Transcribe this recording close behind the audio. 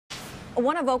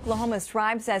One of Oklahoma's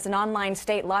tribes says an online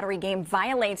state lottery game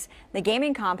violates the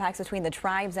gaming compacts between the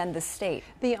tribes and the state.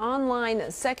 The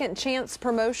online second chance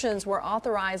promotions were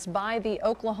authorized by the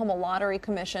Oklahoma Lottery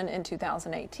Commission in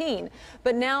 2018.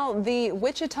 But now the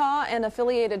Wichita and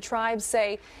affiliated tribes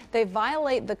say they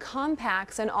violate the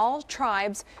compacts, and all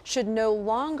tribes should no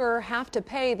longer have to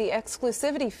pay the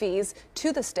exclusivity fees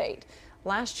to the state.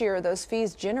 Last year, those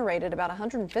fees generated about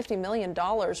 $150 million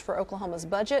for Oklahoma's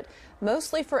budget,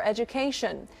 mostly for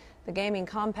education. The gaming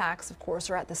compacts, of course,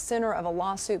 are at the center of a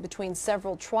lawsuit between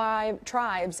several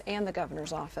tribes and the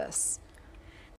governor's office.